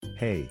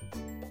Hey!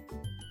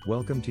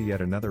 Welcome to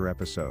yet another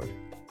episode.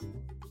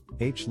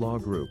 H Law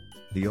Group,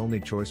 the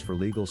only choice for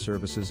legal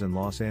services in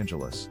Los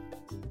Angeles.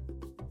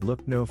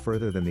 Look no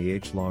further than the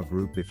H Law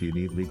Group if you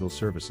need legal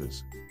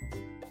services.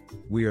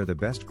 We are the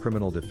best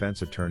criminal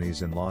defense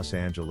attorneys in Los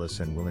Angeles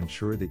and will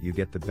ensure that you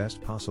get the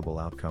best possible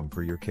outcome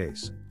for your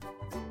case.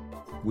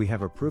 We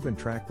have a proven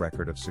track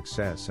record of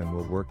success and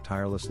will work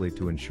tirelessly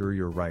to ensure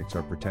your rights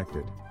are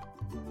protected.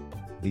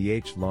 The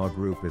H Law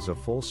Group is a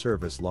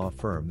full-service law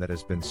firm that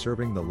has been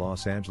serving the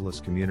Los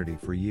Angeles community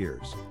for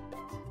years.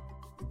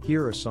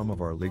 Here are some of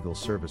our legal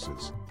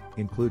services,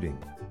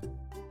 including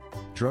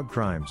drug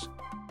crimes.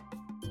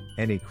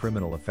 Any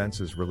criminal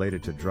offenses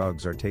related to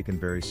drugs are taken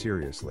very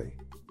seriously.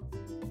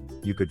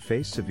 You could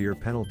face severe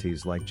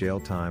penalties like jail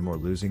time or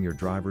losing your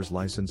driver's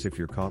license if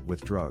you're caught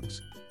with drugs.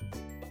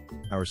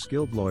 Our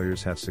skilled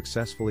lawyers have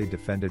successfully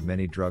defended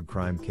many drug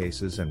crime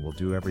cases and will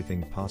do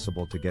everything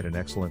possible to get an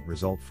excellent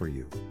result for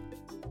you.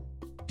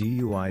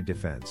 DUI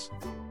defense.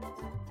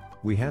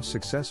 We have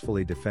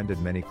successfully defended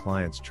many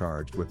clients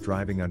charged with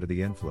driving under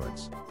the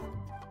influence.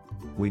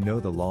 We know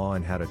the law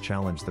and how to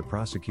challenge the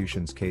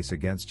prosecution's case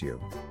against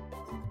you.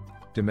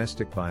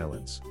 Domestic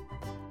violence.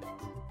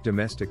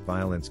 Domestic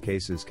violence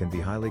cases can be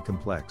highly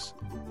complex,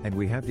 and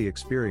we have the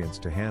experience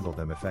to handle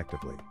them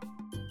effectively.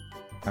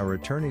 Our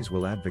attorneys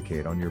will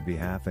advocate on your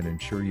behalf and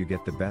ensure you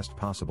get the best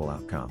possible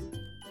outcome.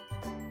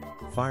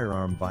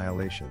 Firearm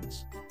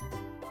violations.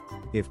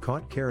 If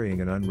caught carrying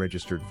an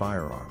unregistered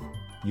firearm,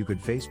 you could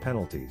face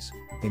penalties,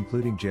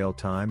 including jail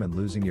time and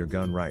losing your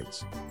gun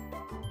rights.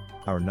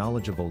 Our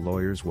knowledgeable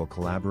lawyers will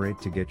collaborate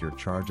to get your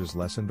charges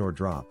lessened or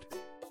dropped.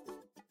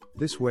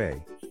 This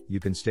way, you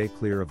can stay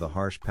clear of the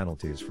harsh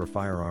penalties for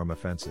firearm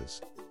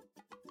offenses.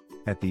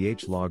 At the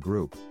H Law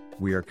Group,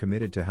 we are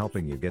committed to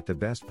helping you get the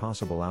best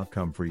possible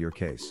outcome for your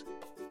case.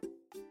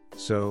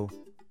 So,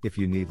 if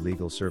you need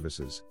legal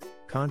services,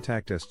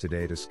 contact us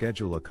today to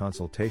schedule a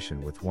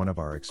consultation with one of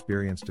our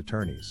experienced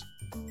attorneys.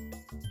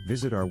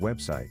 Visit our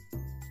website,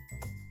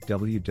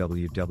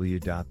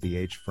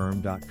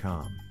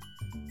 www.thehfirm.com.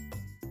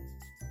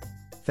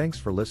 Thanks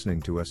for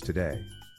listening to us today.